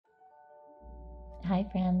Hi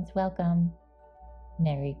friends, welcome.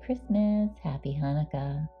 Merry Christmas, Happy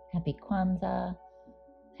Hanukkah, Happy Kwanzaa,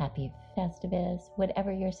 Happy Festivus,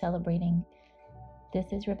 whatever you're celebrating.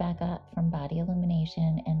 This is Rebecca from Body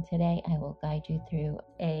Illumination, and today I will guide you through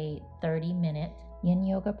a 30-minute Yin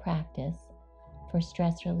Yoga practice for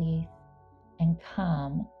stress relief and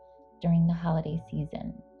calm during the holiday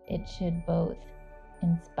season. It should both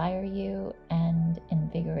inspire you and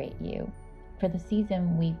invigorate you. For the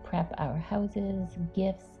season, we prep our houses,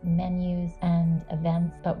 gifts, menus, and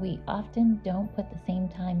events, but we often don't put the same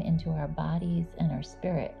time into our bodies and our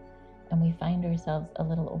spirit, and we find ourselves a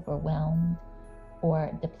little overwhelmed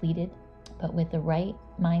or depleted. But with the right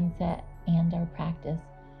mindset and our practice,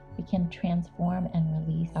 we can transform and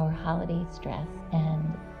release our holiday stress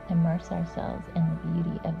and immerse ourselves in the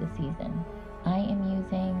beauty of the season. I am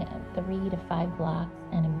using 3 to 5 blocks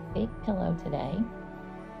and a big pillow today.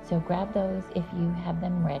 So grab those if you have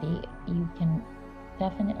them ready. You can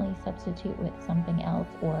definitely substitute with something else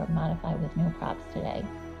or modify with no props today.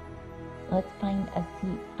 Let's find a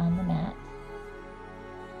seat on the mat.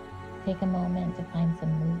 Take a moment to find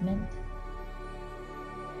some movement.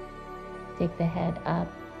 Take the head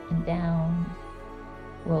up and down.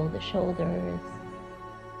 Roll the shoulders.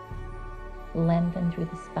 Lengthen through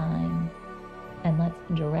the spine. And let's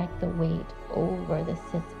direct the weight over the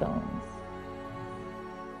sits bones.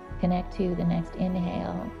 Connect to the next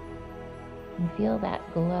inhale and feel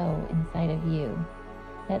that glow inside of you.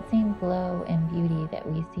 That same glow and beauty that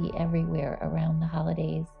we see everywhere around the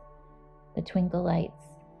holidays. The twinkle lights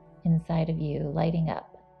inside of you lighting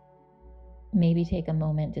up. Maybe take a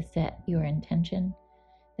moment to set your intention.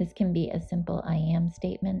 This can be a simple I am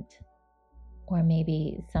statement, or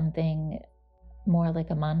maybe something more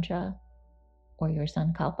like a mantra or your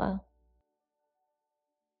sankalpa.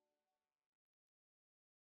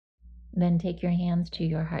 Then take your hands to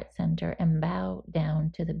your heart center and bow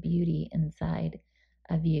down to the beauty inside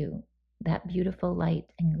of you, that beautiful light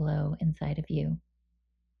and glow inside of you.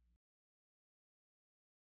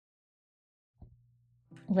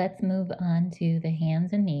 Let's move on to the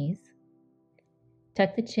hands and knees.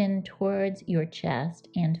 Tuck the chin towards your chest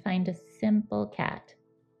and find a simple cat.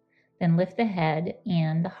 Then lift the head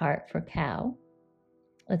and the heart for cow.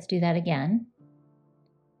 Let's do that again.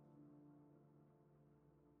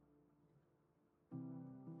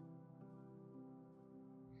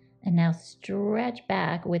 And now stretch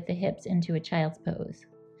back with the hips into a child's pose.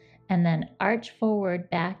 And then arch forward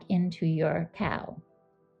back into your cow.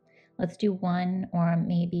 Let's do 1 or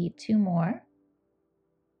maybe 2 more.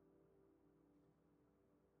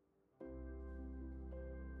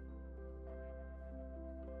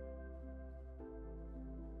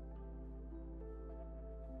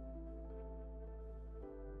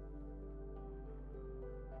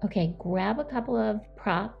 Okay, grab a couple of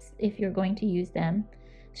props if you're going to use them.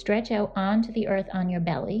 Stretch out onto the earth on your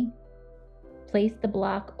belly. Place the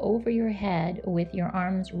block over your head with your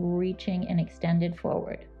arms reaching and extended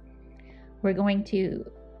forward. We're going to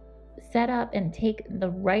set up and take the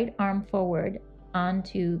right arm forward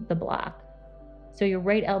onto the block. So your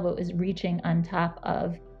right elbow is reaching on top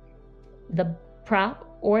of the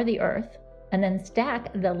prop or the earth, and then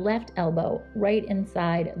stack the left elbow right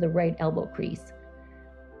inside the right elbow crease,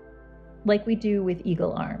 like we do with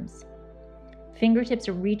eagle arms. Fingertips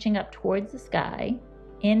are reaching up towards the sky.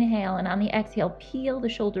 Inhale, and on the exhale, peel the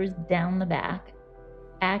shoulders down the back,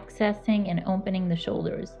 accessing and opening the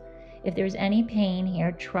shoulders. If there's any pain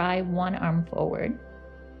here, try one arm forward,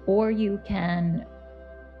 or you can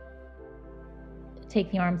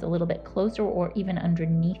take the arms a little bit closer or even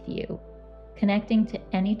underneath you. Connecting to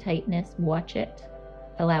any tightness, watch it,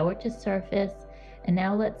 allow it to surface, and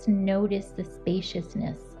now let's notice the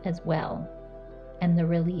spaciousness as well and the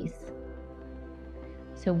release.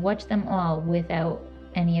 So watch them all without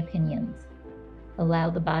any opinions.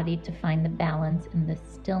 Allow the body to find the balance in the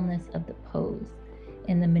stillness of the pose,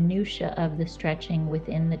 in the minutia of the stretching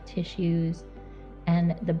within the tissues,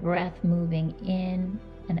 and the breath moving in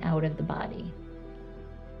and out of the body.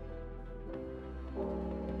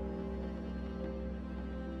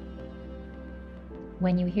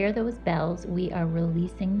 When you hear those bells, we are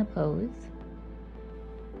releasing the pose.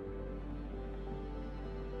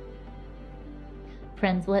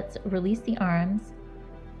 Friends, let's release the arms.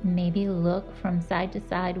 Maybe look from side to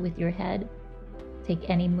side with your head. Take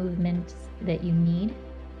any movements that you need.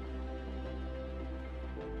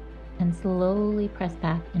 And slowly press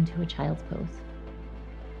back into a child's pose.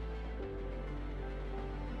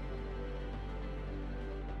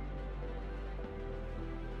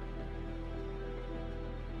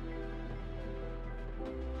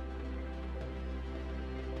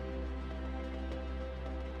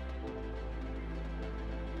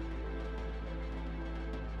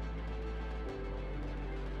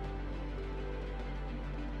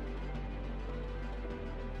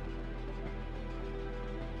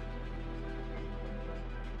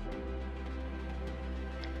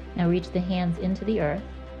 Now reach the hands into the earth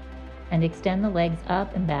and extend the legs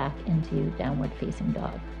up and back into downward facing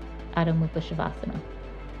dog, Adho Mukha Shavasana.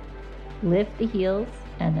 Lift the heels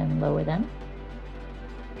and then lower them.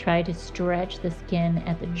 Try to stretch the skin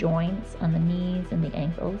at the joints on the knees and the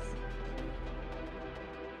ankles.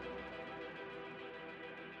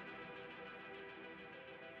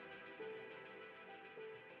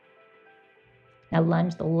 Now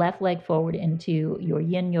lunge the left leg forward into your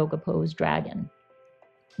Yin Yoga pose, dragon.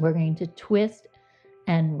 We're going to twist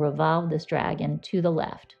and revolve this dragon to the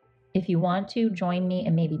left. If you want to, join me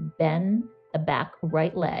and maybe bend the back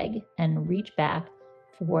right leg and reach back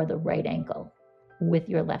for the right ankle with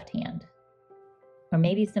your left hand. Or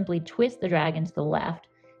maybe simply twist the dragon to the left,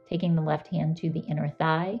 taking the left hand to the inner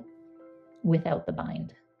thigh without the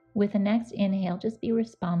bind. With the next inhale, just be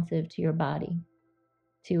responsive to your body,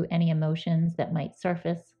 to any emotions that might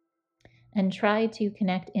surface, and try to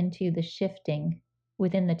connect into the shifting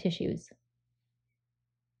within the tissues.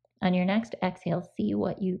 On your next exhale, see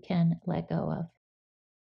what you can let go of.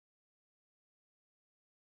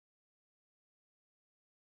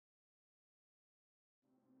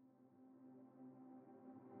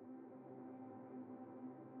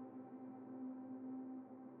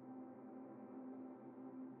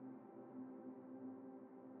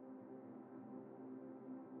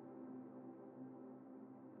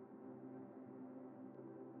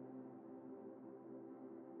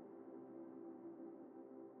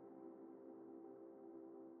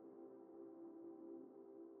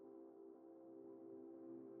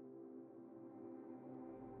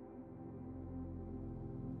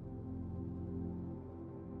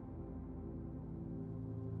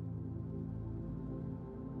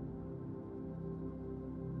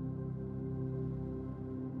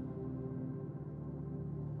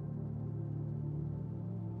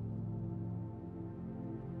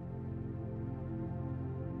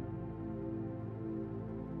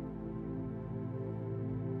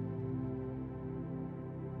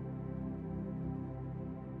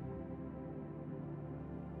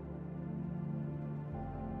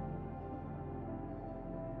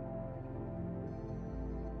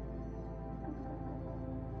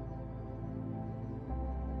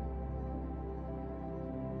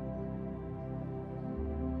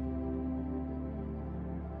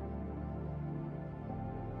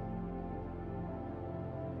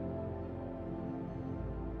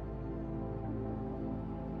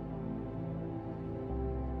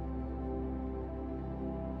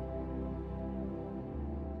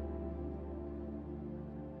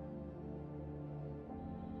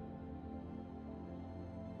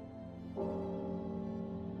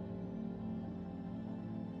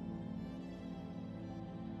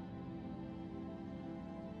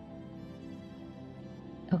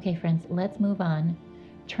 Okay, friends, let's move on.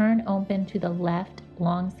 Turn open to the left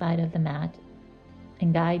long side of the mat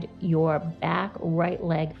and guide your back right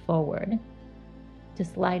leg forward to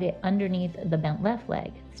slide it underneath the bent left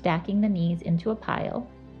leg, stacking the knees into a pile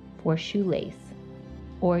for shoelace,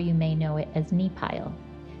 or you may know it as knee pile.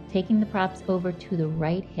 Taking the props over to the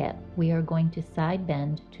right hip, we are going to side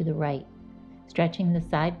bend to the right, stretching the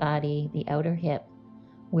side body, the outer hip,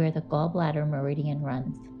 where the gallbladder meridian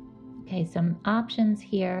runs. Okay, some options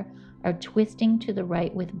here are twisting to the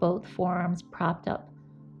right with both forearms propped up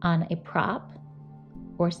on a prop,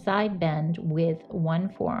 or side bend with one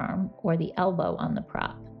forearm or the elbow on the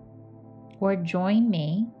prop. Or join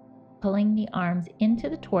me, pulling the arms into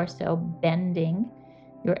the torso, bending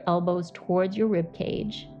your elbows towards your rib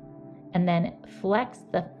cage, and then flex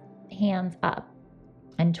the hands up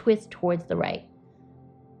and twist towards the right.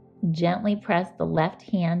 Gently press the left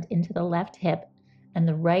hand into the left hip and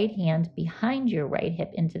the right hand behind your right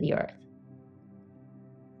hip into the earth.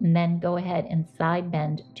 And then go ahead and side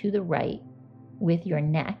bend to the right with your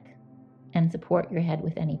neck and support your head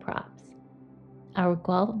with any props. Our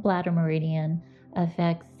gallbladder meridian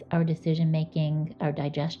affects our decision making, our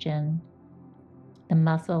digestion, the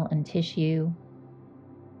muscle and tissue.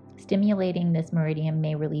 Stimulating this meridian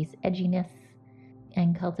may release edginess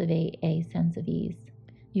and cultivate a sense of ease.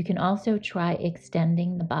 You can also try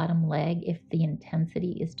extending the bottom leg if the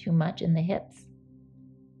intensity is too much in the hips.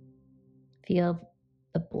 Feel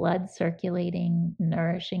the blood circulating,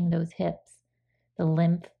 nourishing those hips, the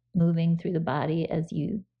lymph moving through the body as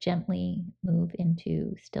you gently move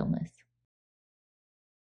into stillness.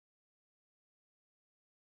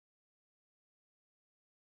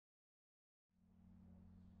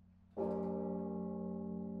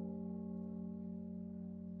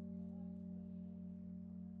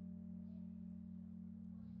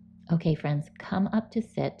 Okay, friends, come up to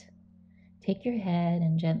sit. Take your head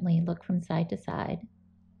and gently look from side to side.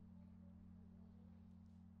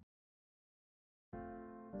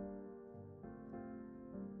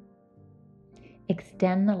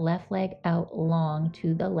 Extend the left leg out long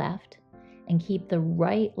to the left and keep the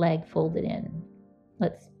right leg folded in.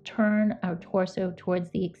 Let's turn our torso towards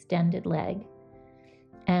the extended leg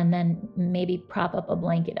and then maybe prop up a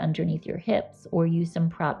blanket underneath your hips or use some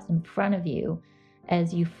props in front of you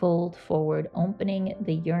as you fold forward, opening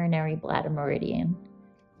the urinary bladder meridian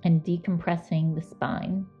and decompressing the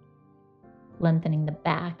spine, lengthening the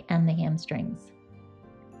back and the hamstrings.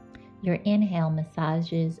 Your inhale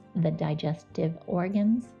massages the digestive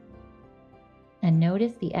organs, and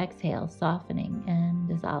notice the exhale softening and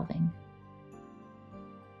dissolving.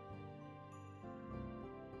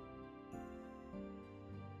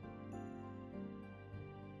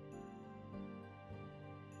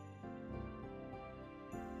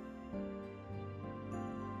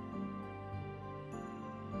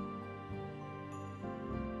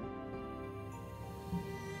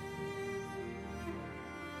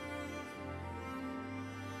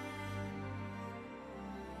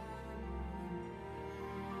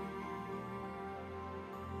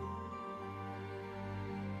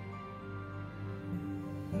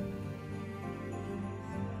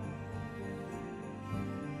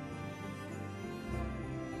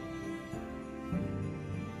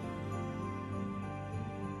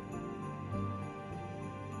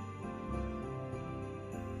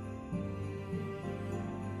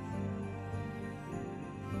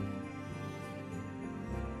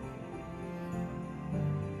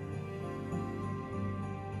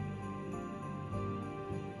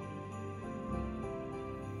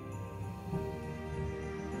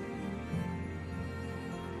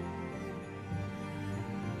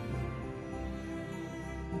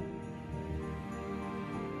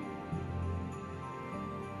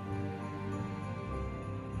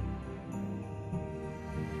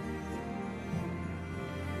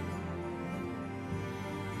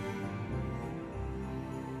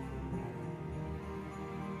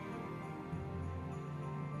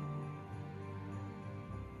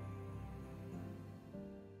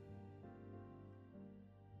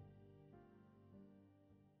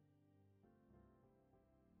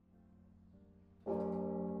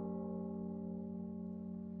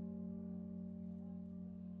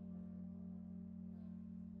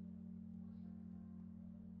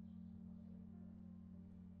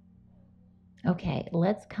 Okay,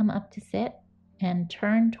 let's come up to sit and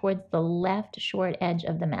turn towards the left short edge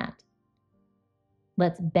of the mat.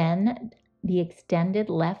 Let's bend the extended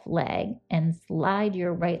left leg and slide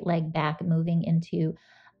your right leg back, moving into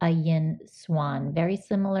a yin swan, very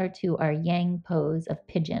similar to our yang pose of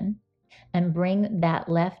pigeon. And bring that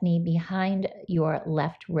left knee behind your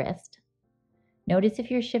left wrist. Notice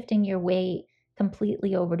if you're shifting your weight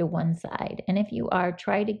completely over to one side. And if you are,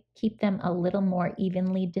 try to keep them a little more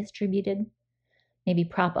evenly distributed. Maybe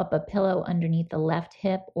prop up a pillow underneath the left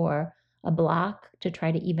hip or a block to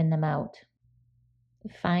try to even them out.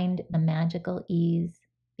 Find the magical ease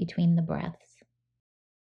between the breaths.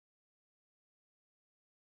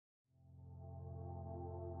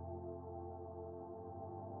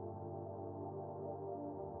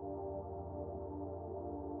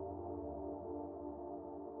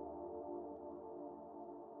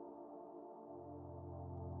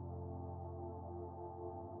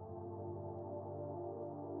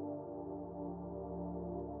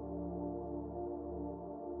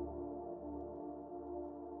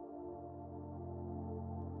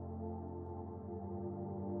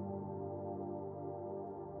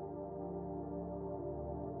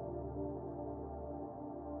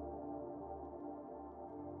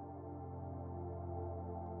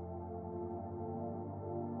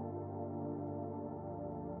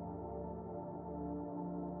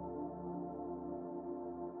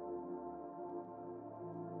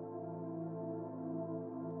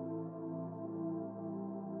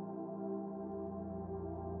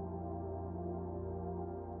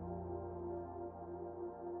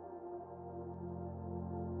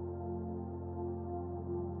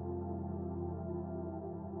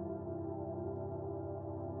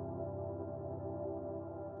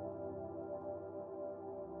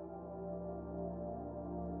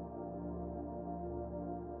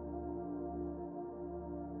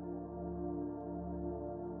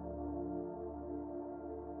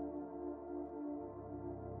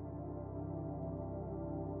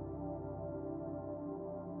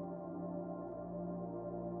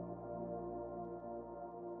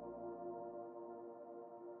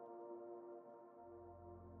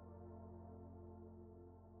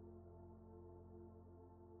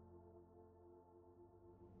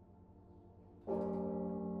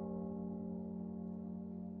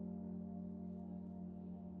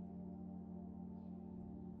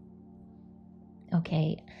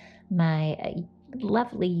 Okay, my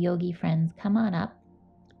lovely yogi friends, come on up.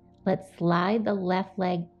 Let's slide the left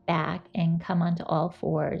leg back and come onto all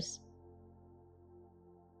fours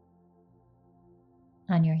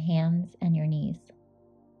on your hands and your knees.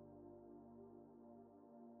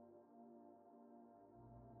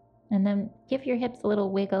 And then give your hips a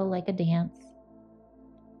little wiggle like a dance.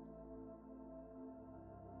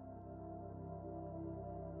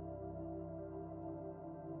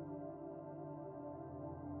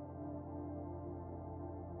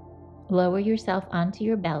 Lower yourself onto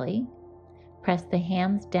your belly. Press the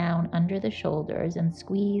hands down under the shoulders and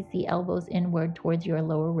squeeze the elbows inward towards your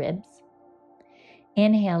lower ribs.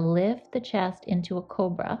 Inhale, lift the chest into a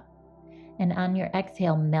cobra, and on your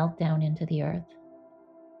exhale, melt down into the earth.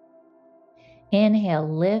 Inhale,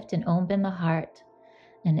 lift and open the heart,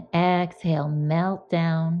 and exhale, melt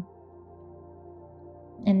down.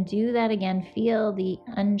 And do that again. Feel the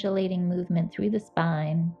undulating movement through the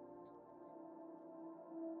spine.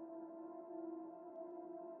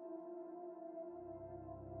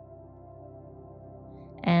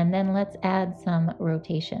 And then let's add some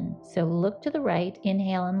rotation. So look to the right,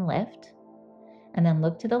 inhale and lift. And then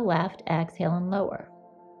look to the left, exhale and lower.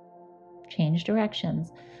 Change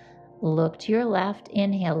directions. Look to your left,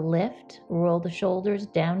 inhale, lift, roll the shoulders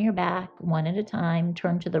down your back one at a time.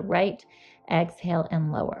 Turn to the right, exhale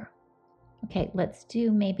and lower. Okay, let's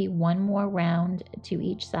do maybe one more round to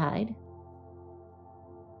each side.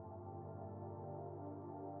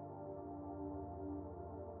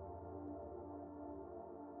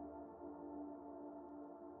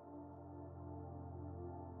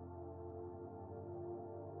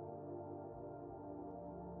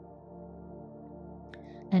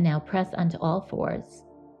 And now press onto all fours.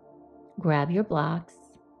 Grab your blocks,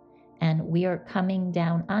 and we are coming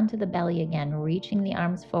down onto the belly again, reaching the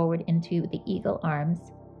arms forward into the eagle arms,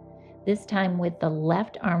 this time with the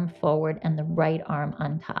left arm forward and the right arm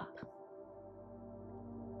on top.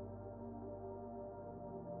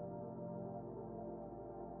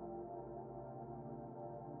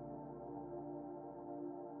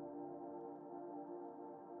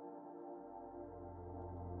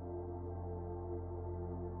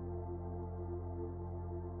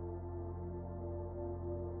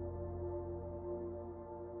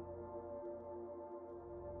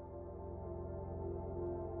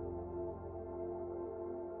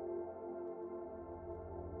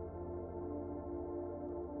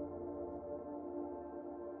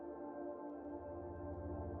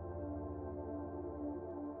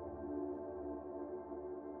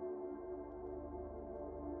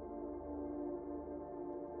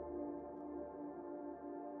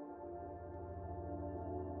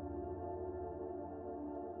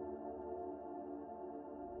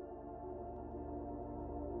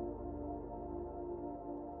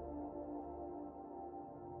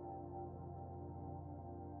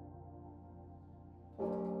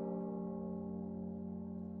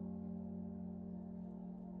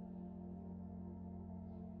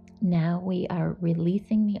 Now we are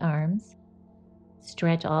releasing the arms.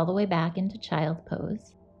 Stretch all the way back into child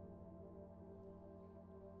pose.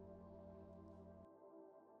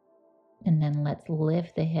 And then let's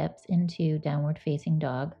lift the hips into downward facing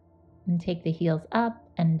dog. And take the heels up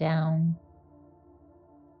and down.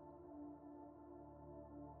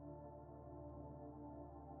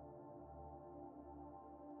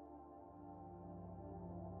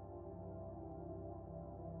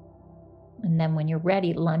 And then when you're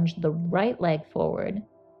ready, lunge the right leg forward,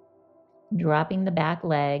 dropping the back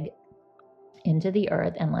leg into the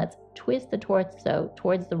earth, and let's twist the torso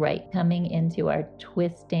towards the right, coming into our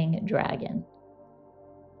twisting dragon.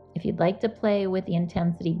 If you'd like to play with the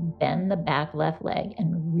intensity, bend the back left leg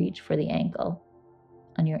and reach for the ankle.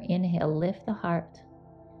 On your inhale, lift the heart.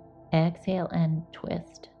 Exhale and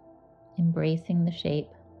twist, embracing the shape.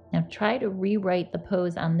 Now try to rewrite the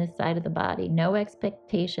pose on this side of the body. No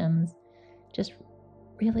expectations, just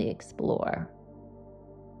really explore.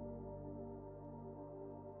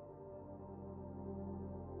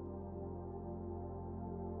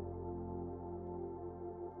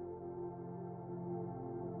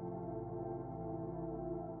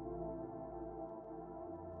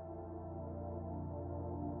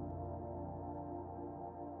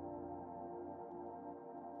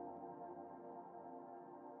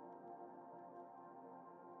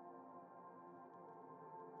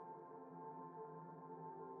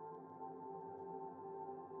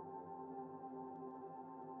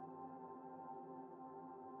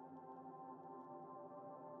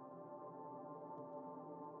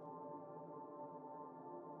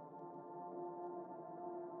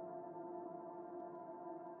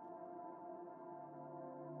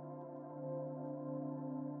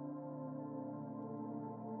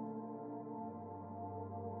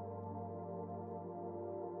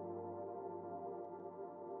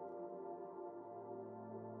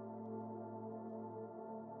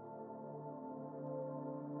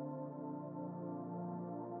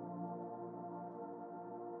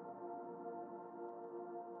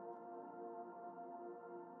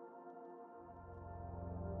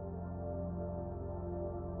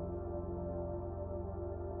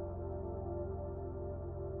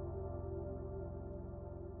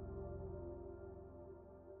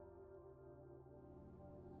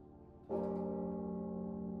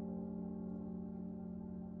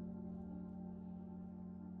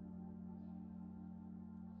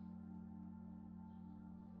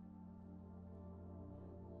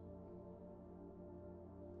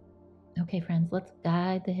 Okay, friends, let's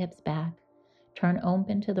guide the hips back. Turn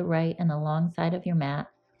open to the right and the long side of your mat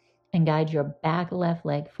and guide your back left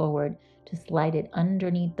leg forward to slide it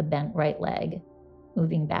underneath the bent right leg,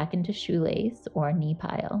 moving back into shoelace or knee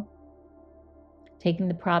pile. Taking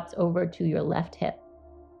the props over to your left hip.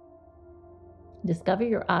 Discover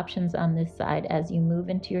your options on this side as you move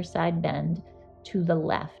into your side bend to the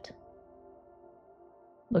left.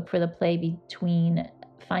 Look for the play between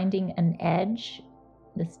finding an edge,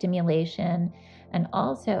 the stimulation, and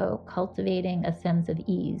also cultivating a sense of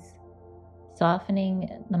ease,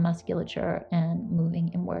 softening the musculature and moving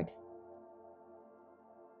inward.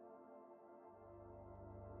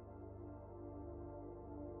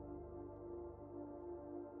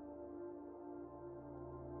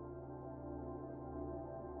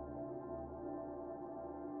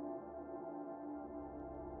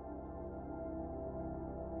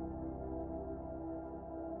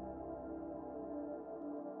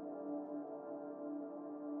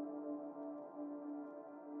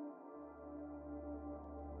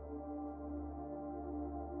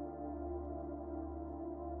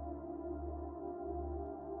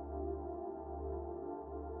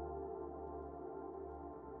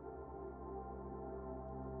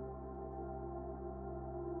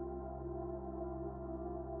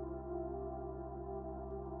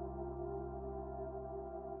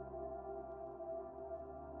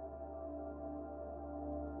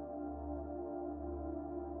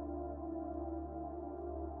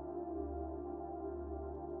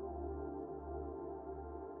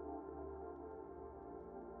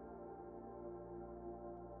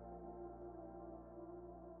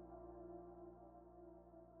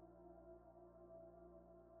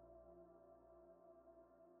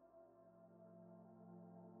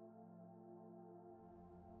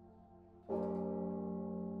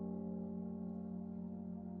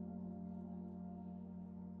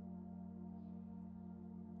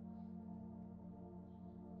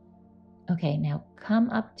 Okay, now come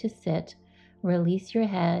up to sit, release your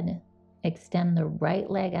head, extend the right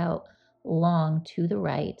leg out long to the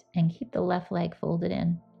right, and keep the left leg folded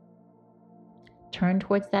in. Turn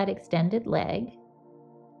towards that extended leg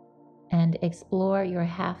and explore your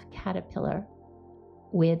half caterpillar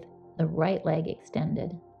with the right leg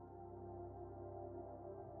extended.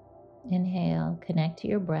 Inhale, connect to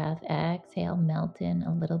your breath. Exhale, melt in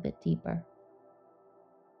a little bit deeper.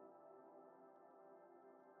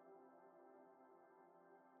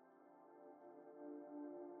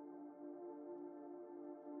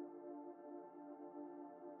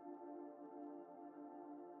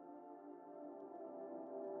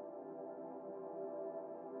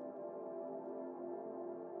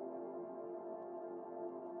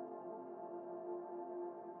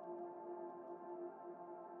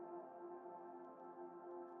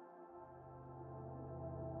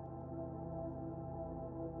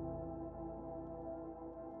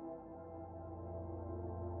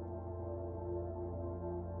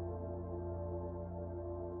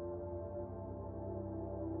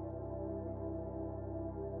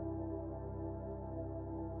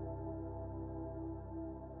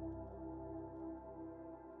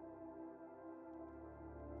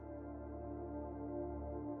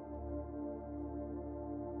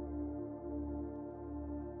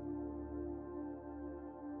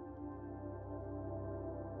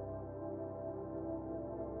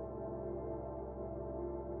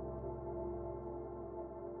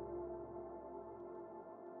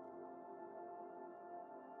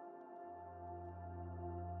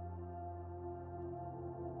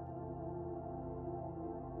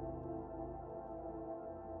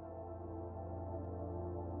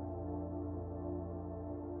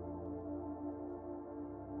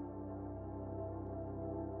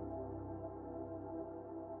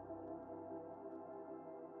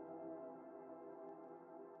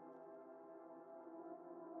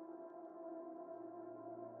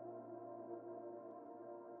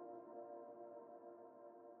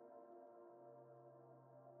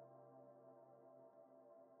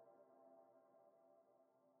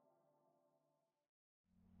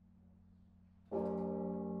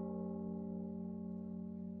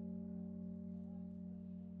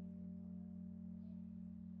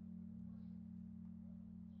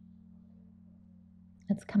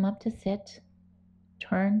 Let's come up to sit.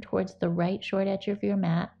 Turn towards the right short edge of your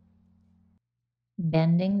mat.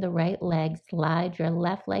 Bending the right leg, slide your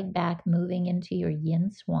left leg back, moving into your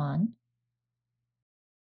yin swan.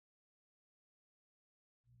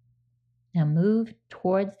 Now move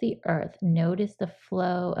towards the earth. Notice the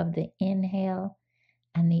flow of the inhale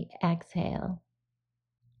and the exhale.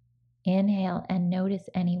 Inhale and notice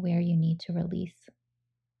anywhere you need to release.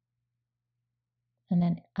 And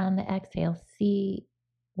then on the exhale, see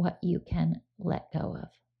what you can let go of.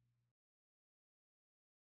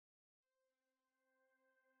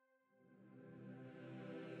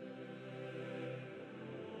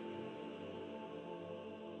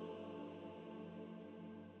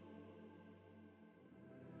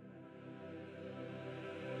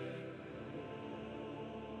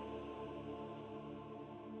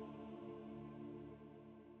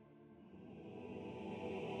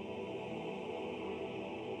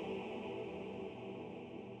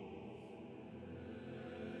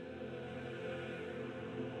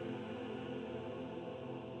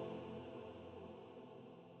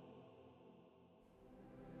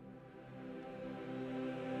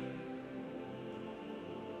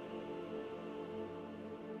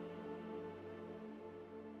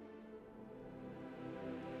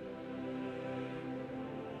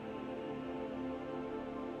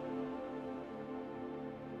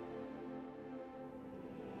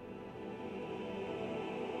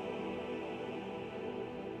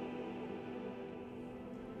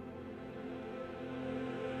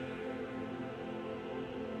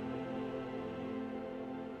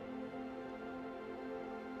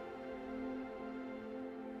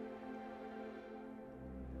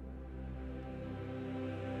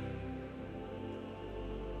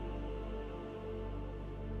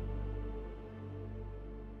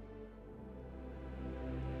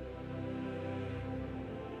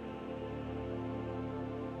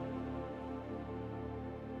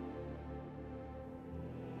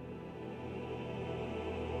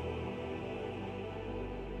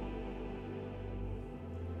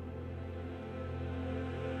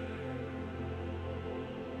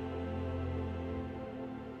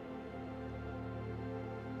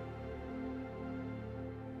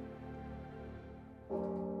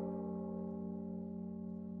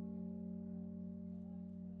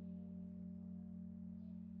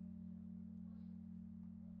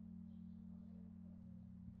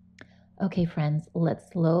 Okay, friends,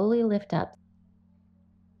 let's slowly lift up.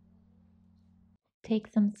 Take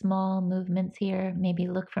some small movements here. Maybe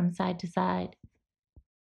look from side to side.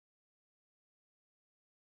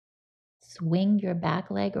 Swing your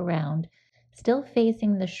back leg around, still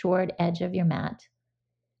facing the short edge of your mat.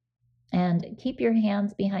 And keep your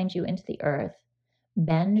hands behind you into the earth.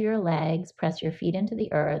 Bend your legs, press your feet into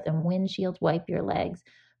the earth, and windshield wipe your legs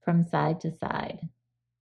from side to side.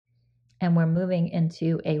 And we're moving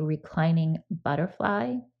into a reclining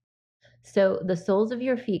butterfly. So the soles of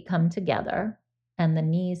your feet come together and the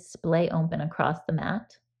knees splay open across the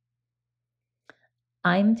mat.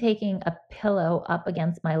 I'm taking a pillow up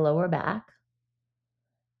against my lower back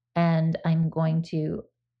and I'm going to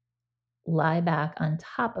lie back on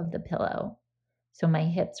top of the pillow so my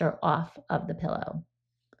hips are off of the pillow.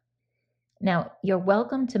 Now, you're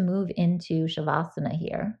welcome to move into Shavasana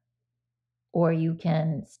here, or you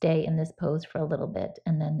can stay in this pose for a little bit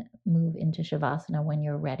and then move into Shavasana when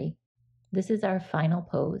you're ready. This is our final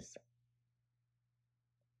pose.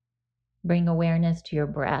 Bring awareness to your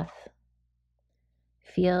breath.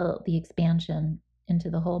 Feel the expansion into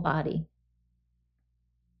the whole body.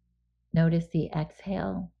 Notice the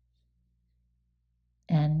exhale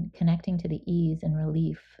and connecting to the ease and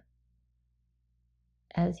relief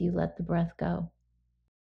as you let the breath go.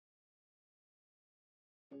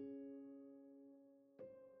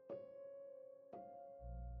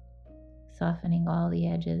 Softening all the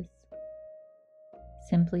edges.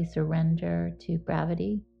 Simply surrender to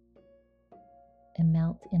gravity and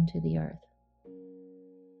melt into the earth.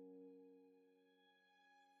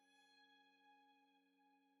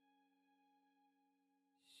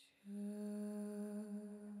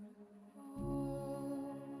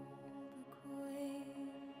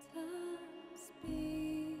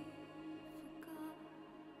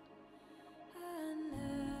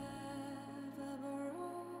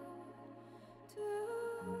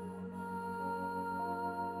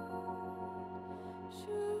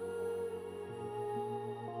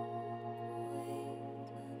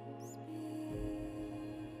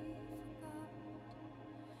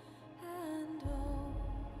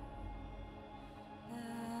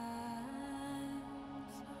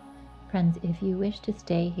 Friends, if you wish to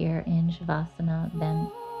stay here in Shavasana,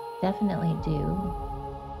 then definitely do,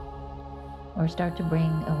 or start to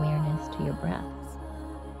bring awareness to your breath.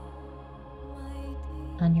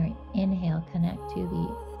 On your inhale, connect to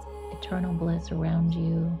the eternal bliss around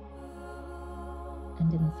you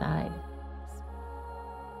and inside.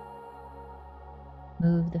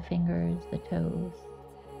 Move the fingers, the toes.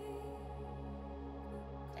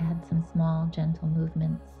 Add some small, gentle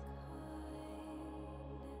movements.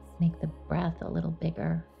 Make the breath a little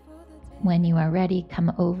bigger. When you are ready,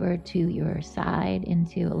 come over to your side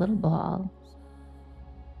into a little ball.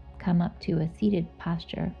 Come up to a seated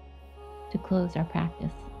posture to close our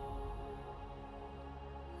practice.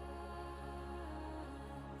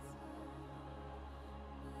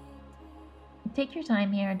 Take your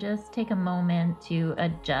time here. Just take a moment to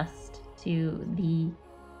adjust to the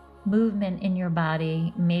movement in your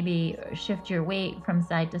body. Maybe shift your weight from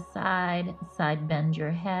side to side, side bend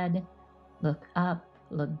your head, look up,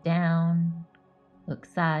 look down, look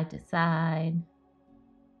side to side,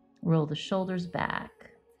 roll the shoulders back,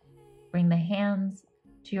 bring the hands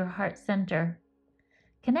to your heart center,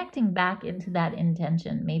 connecting back into that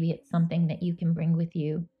intention. Maybe it's something that you can bring with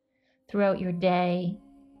you throughout your day,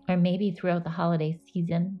 or maybe throughout the holiday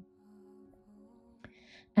season.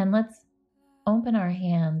 And let's open our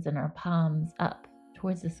hands and our palms up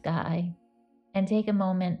towards the sky and take a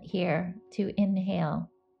moment here to inhale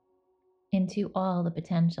into all the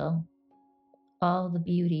potential, all the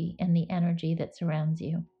beauty and the energy that surrounds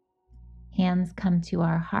you. Hands come to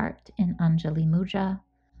our heart in Anjali Mudra.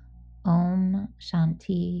 Om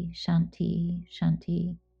Shanti Shanti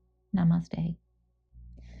Shanti. Namaste.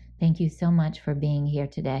 Thank you so much for being here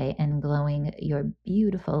today and glowing your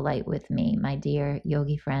beautiful light with me, my dear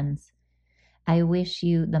yogi friends. I wish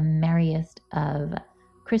you the merriest of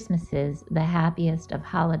Christmases, the happiest of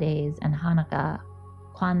holidays and Hanukkah,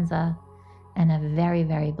 Kwanzaa, and a very,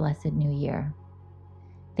 very blessed new year.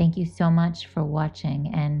 Thank you so much for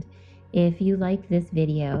watching, and if you like this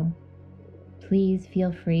video, please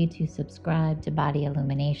feel free to subscribe to Body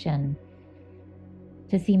Illumination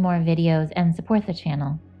to see more videos and support the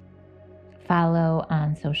channel. Follow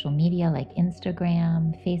on social media like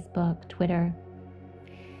Instagram, Facebook, Twitter.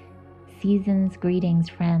 Seasons greetings,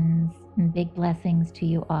 friends, and big blessings to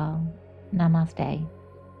you all. Namaste.